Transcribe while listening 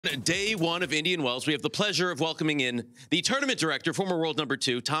Day one of Indian Wells, we have the pleasure of welcoming in the tournament director, former world number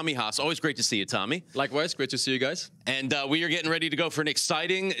 2, Tommy Haas. Always great to see you, Tommy. Likewise, great to see you guys. And we are getting ready to go for an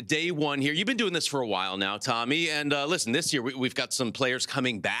exciting day one here. You've been doing this for a while now, Tommy. And listen, this year we've got some players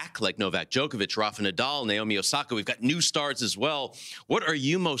coming back, like Novak Djokovic, Rafa Nadal, Naomi Osaka. We've got new stars as well. What are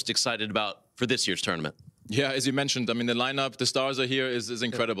you most excited about for this year's tournament? Yeah, as you mentioned, I mean, the lineup, the stars are here is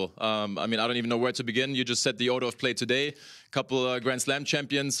incredible. I mean, I don't even know where to begin. You just said the order of play today. A couple Grand Slam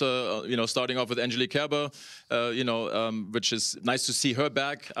champions, starting off with Angelique Kerber, which is nice to see her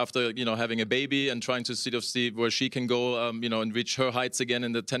back after, having a baby and trying to see where she can go, and reach her heights again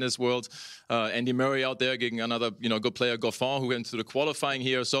in the tennis world. Andy Murray out there getting another, good player, Goffin, who went through the qualifying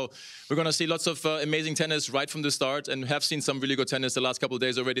here. So we're going to see lots of amazing tennis right from the start, and have seen some really good tennis the last couple of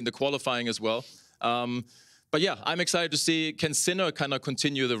days already in the qualifying as well. But yeah, I'm excited to see Ken Sinner kind of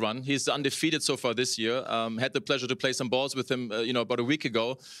continue the run. He's undefeated so far this year. Had the pleasure to play some balls with him, about a week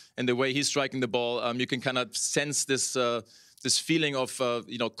ago. And the way he's striking the ball, you can kind of sense this feeling of,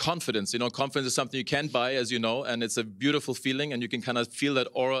 confidence. Confidence is something you can't buy, as you know, and it's a beautiful feeling, and you can kind of feel that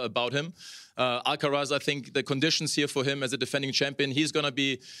aura about him. Alcaraz, I think the conditions here for him as a defending champion, he's going to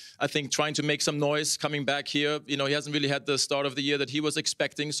be, I think, trying to make some noise coming back here. He hasn't really had the start of the year that he was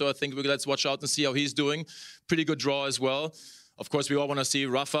expecting, so I think let's watch out and see how he's doing. Pretty good draw as well. Of course, we all want to see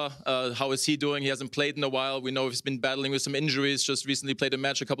Rafa. How is he doing? He hasn't played in a while. We know he's been battling with some injuries. Just recently played a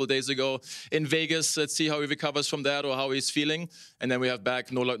match a couple of days ago in Vegas. Let's see how he recovers from that or how he's feeling. And then we have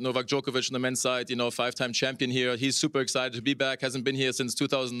back Novak Djokovic on the men's side, 5-time champion here. He's super excited to be back. Hasn't been here since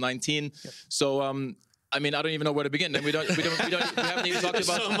 2019. Yep. So, I mean, I don't even know where to begin. And we haven't even talked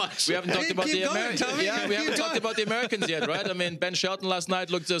about we haven't talked about the Americans. Yeah, we haven't talked about the Americans yet, right? I mean, Ben Shelton last night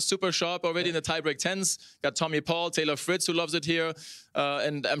looked super sharp already in the tiebreak 10s. Got Tommy Paul, Taylor Fritz, who loves it here,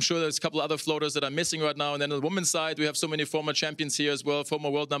 and I'm sure there's a couple other floaters that I'm missing right now. And then on the women's side, we have so many former champions here as well, former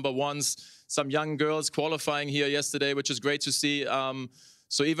world number 1s, some young girls qualifying here yesterday, which is great to see.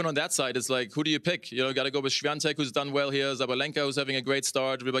 So even on that side, it's like, who do you pick? Got to go with Swiatek, who's done well here, Zabalenka, who's having a great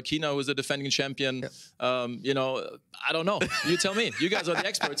start, Rybakina, who's a defending champion. Yep. I don't know. You tell me. You guys are the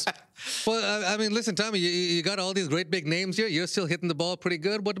experts. Well, I mean, listen, Tommy, you got all these great big names here. You're still hitting the ball pretty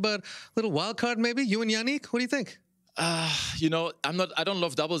good. What about a little wild card maybe? You and Yannick? What do you think? I don't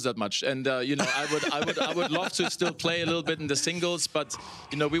love doubles that much, and I would love to still play a little bit in the singles, but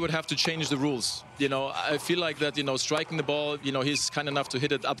we would have to change the rules. I feel like that striking the ball, he's kind enough to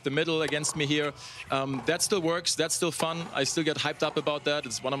hit it up the middle against me here. That still works. That's still fun. I still get hyped up about that.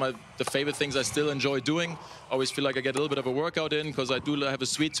 It's one of the favorite things I still enjoy doing. Always feel like I get a little bit of a workout in because I do have a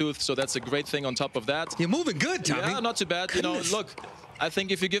sweet tooth, so that's a great thing on top of that. You're moving good, Tommy. Yeah, not too bad. Look. I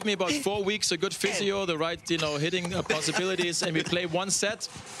think if you give me about 4 weeks, a good physio, the right, hitting possibilities, and we play one set,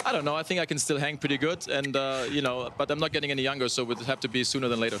 I don't know. I think I can still hang pretty good, and but I'm not getting any younger, so it would have to be sooner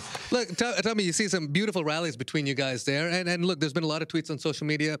than later. Look, Tommy, you see some beautiful rallies between you guys there, and look, there's been a lot of tweets on social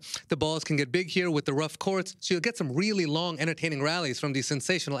media. The balls can get big here with the rough courts, so you'll get some really long, entertaining rallies from these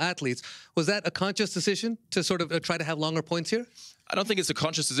sensational athletes. Was that a conscious decision to sort of try to have longer points here? I don't think it's a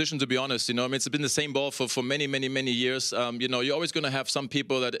conscious decision, to be honest. I mean, it's been the same ball for many, many, many years. You're always going to have some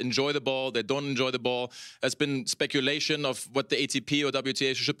people that enjoy the ball, that don't enjoy the ball. There's been speculation of what the ATP or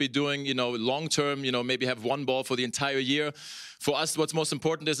WTA should be doing, long term, maybe have one ball for the entire year. For us, what's most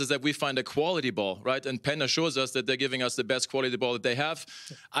important is that we find a quality ball, right? And Penn assures us that they're giving us the best quality ball that they have.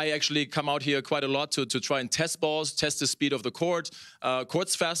 I actually come out here quite a lot to try and test balls, test the speed of the court.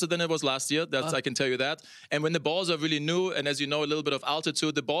 Court's faster than it was last year, I can tell you that. And when the balls are really new, and as you know, a little bit of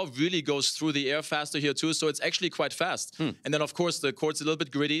altitude, the ball really goes through the air faster here too, so it's actually quite fast. And then, of course, the court's a little bit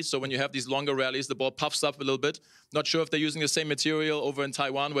gritty, so when you have these longer rallies, the ball puffs up a little bit. Not sure if they're using the same material over in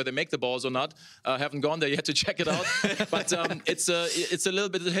Taiwan where they make the balls or not. Haven't gone there yet to check it out. But it's a little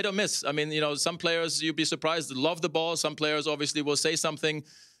bit hit or miss. I mean, some players, you'd be surprised, love the ball. Some players obviously will say something.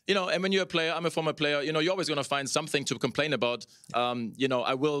 And when you're a player, I'm a former player, you're always going to find something to complain about.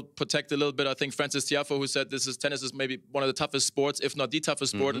 I will protect a little bit. I think Francis Tiafoe, who said tennis is maybe one of the toughest sports, if not the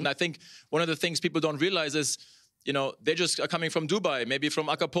toughest sport. And I think one of the things people don't realize is, they just are coming from Dubai, maybe from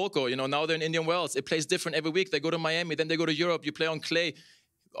Acapulco. Now they're in Indian Wells. It plays different every week. They go to Miami, then they go to Europe. You play on clay.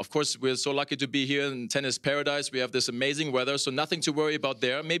 Of course, we're so lucky to be here in tennis paradise. We have this amazing weather, so nothing to worry about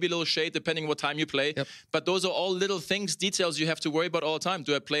there. Maybe a little shade, depending what time you play. Yep. But those are all little things, details you have to worry about all the time.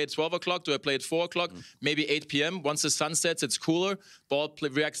 Do I play at 12 o'clock? Do I play at 4 o'clock? Maybe 8 p.m. Once the sun sets, it's cooler. Ball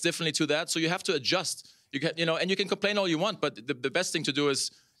reacts differently to that, so you have to adjust. And you can complain all you want, but the best thing to do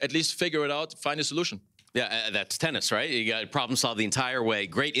is at least figure it out, find a solution. Yeah, that's tennis, right? You got to problem solve the entire way.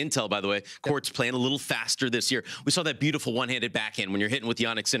 Great intel, by the way. Court's playing a little faster this year. We saw that beautiful one-handed backhand when you're hitting with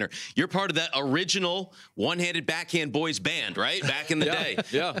Yannick Sinner. You're part of that original one-handed backhand boys band, right? Back in the day.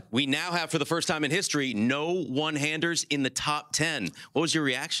 Yeah. We now have, for the first time in history, no one-handers in the top 10. What was your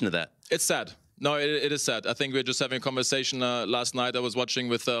reaction to that? It's sad. No, it is sad. I think we were just having a conversation last night. I was watching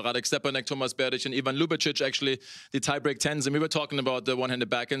with Radek Stepanek, Tomas Berdych, and Ivan Lubicic, actually, the tiebreak 10s. And we were talking about the one-handed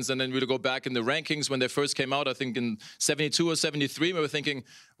backhands. And then we would go back in the rankings when they first came out, I think in 72 or 73, we were thinking,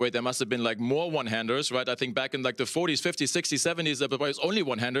 wait, there must have been like more one-handers, right? I think back in like the 40s, 50s, 60s, 70s, there was only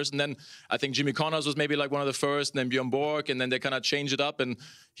one-handers. And then I think Jimmy Connors was maybe like one of the first, and then Bjorn Borg, and then they kind of changed it up. And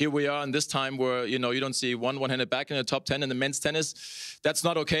here we are in this time where, you don't see one-handed back in the top 10 in the men's tennis. That's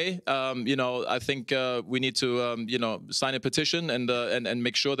not okay. I think we need to, sign a petition and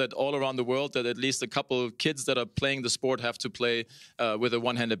make sure that all around the world that at least a couple kids that are playing the sport have to play with a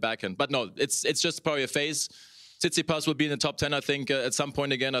one-handed backhand. But no, it's just probably a phase. Tsitsipas will be in the top 10, I think, at some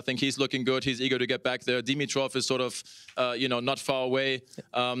point again. I think he's looking good. He's eager to get back there. Dimitrov is sort of, not far away.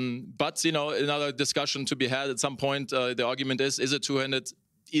 But, another discussion to be had at some point. The argument is a two-handed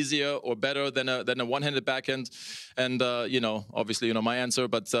easier or better than a one-handed backhand? And, obviously, my answer.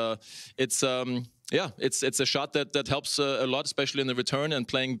 But it's a shot that helps a lot, especially in the return and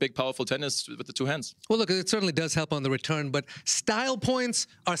playing big, powerful tennis with the two hands. Well, look, it certainly does help on the return, but style points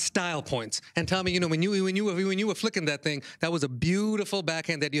are style points. And Tommy, when you were flicking that thing, that was a beautiful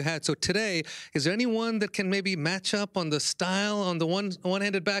backhand that you had. So today, is there anyone that can maybe match up on the style on the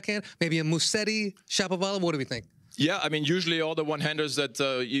one-handed backhand? Maybe a Musetti, Shapovalov? What do we think? Yeah, I mean, usually all the one-handers that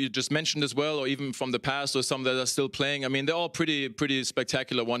you just mentioned as well, or even from the past, or some that are still playing, I mean, they're all pretty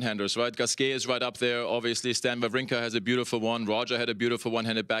spectacular one-handers, right? Gasquet is right up there, obviously. Stan Wawrinka has a beautiful one. Roger had a beautiful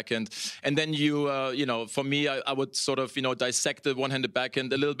one-handed backhand. And then for me, I would sort of, dissect the one-handed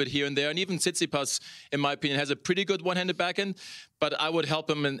backhand a little bit here and there. And even Tsitsipas, in my opinion, has a pretty good one-handed backhand. But I would help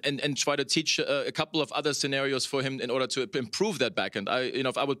him and try to teach a couple of other scenarios for him in order to improve that backhand.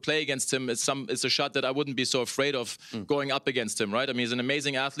 If I would play against him, it's a shot that I wouldn't be so afraid of going up against him, right? I mean, he's an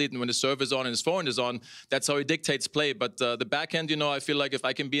amazing athlete, and when his serve is on and his forehand is on, that's how he dictates play. But the backhand, I feel like if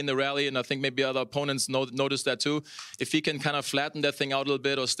I can be in the rally, and I think maybe other opponents notice that too, if he can kind of flatten that thing out a little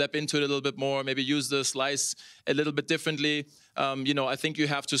bit or step into it a little bit more, maybe use the slice a little bit differently, I think you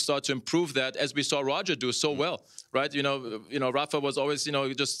have to start to improve that, as we saw Roger do so well, right? Rafa was always,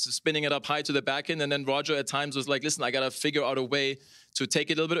 just spinning it up high to the backhand, and then Roger at times was like, listen, I got to figure out a way to take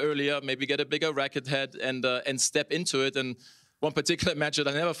it a little bit earlier, maybe get a bigger racket head and step into it. And one particular match that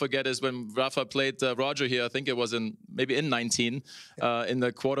I never forget is when Rafa played Roger here. I think it was maybe in 19, in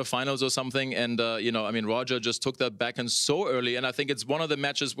the quarterfinals or something. And, Roger just took that backhand so early. And I think it's one of the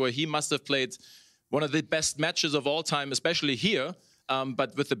matches where he must have played one of the best matches of all time, especially here.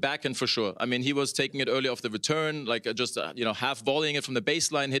 But with the backhand for sure. I mean, he was taking it early off the return, like just, half volleying it from the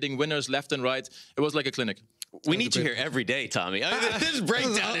baseline, hitting winners left and right. It was like a clinic. We need you here every day, Tommy. I mean, this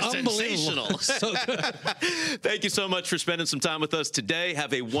breakdown is sensational. So Thank you so much for spending some time with us today.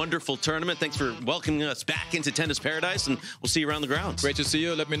 Have a wonderful tournament. Thanks for welcoming us back into Tennis Paradise, and we'll see you around the grounds. Great to see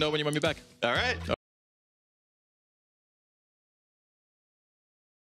you. Let me know when you want me back. All right.